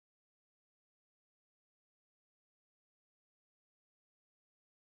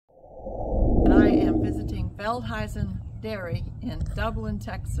visiting Veldhuizen Dairy in Dublin,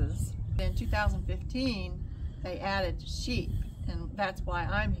 Texas. In 2015, they added sheep, and that's why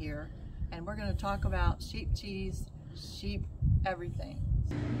I'm here. And we're going to talk about sheep cheese, sheep everything.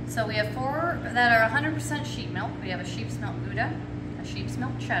 So we have 4 that are 100% sheep milk. We have a sheep's milk Gouda, a sheep's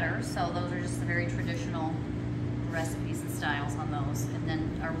milk cheddar. So those are just the very traditional recipes and styles on those. And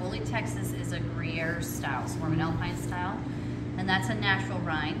then our woolly Texas is a Gruyere style, so more of an Alpine style. And that's a natural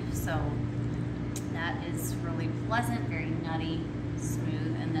rind. So that is really pleasant, very nutty,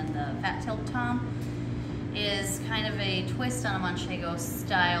 smooth. And then the fat-tailed tom is kind of a twist on a manchego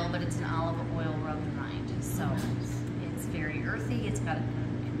style, but it's an olive oil rubbed rind. So it's very earthy, it's got a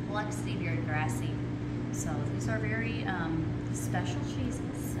complexity, very grassy. So these are very special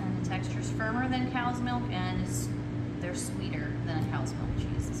cheeses, and the texture is firmer than cow's milk, and they're sweeter than a cow's milk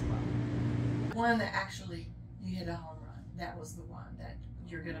cheese as well. One that actually you hit a home run, that was the one that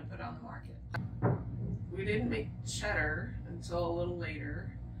you're going to put on the market. We didn't make cheddar until a little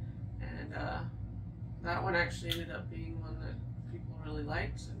later, and that one actually ended up being one that people really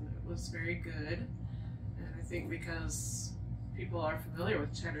liked, and it was very good. And I think because people are familiar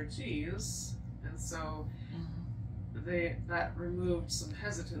with cheddar cheese, and so that removed some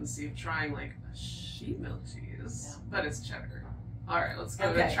hesitancy of trying like a sheep milk cheese, but it's cheddar. All right, let's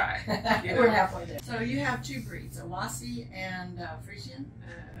give it a try. We're halfway there. So you have 2 breeds, a Lassie and Frisian?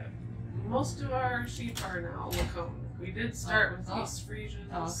 Most of our sheep are now Lacone. We did start with East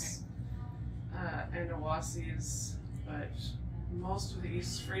Frisians and Awassies, but most of the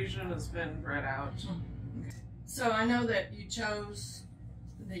East Frisian has been bred out. So I know that you chose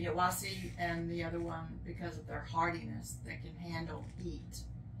the Lassie and the other one because of their hardiness. They can handle heat.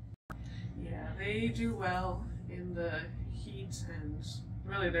 Yeah, they do well in the heat, and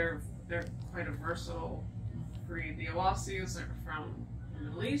really they're quite a versatile breed. The Awassies are from the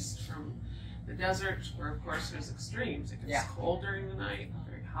Middle East, from the desert, where of course there's extremes. It gets cold during the night,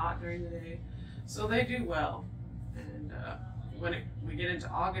 very hot during the day. So they do well. And when we get into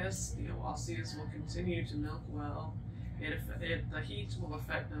August, the Awassies will continue to milk well. The heat will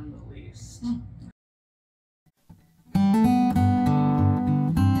affect them the least.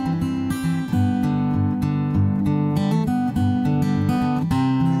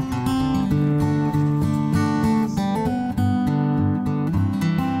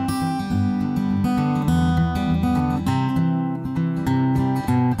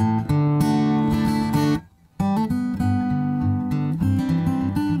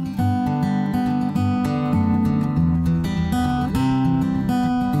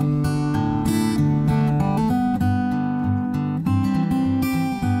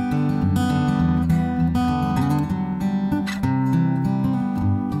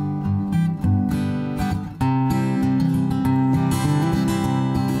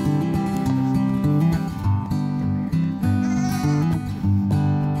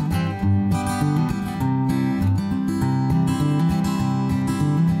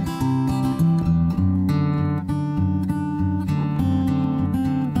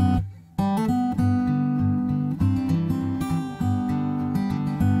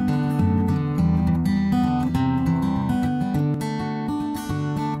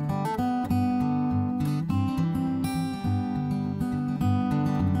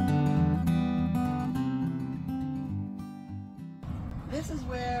 This is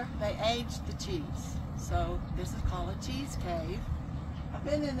where they aged the cheese. So this is called a cheese cave. I've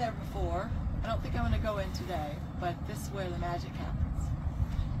been in there before. I don't think I'm going to go in today, but this is where the magic happens.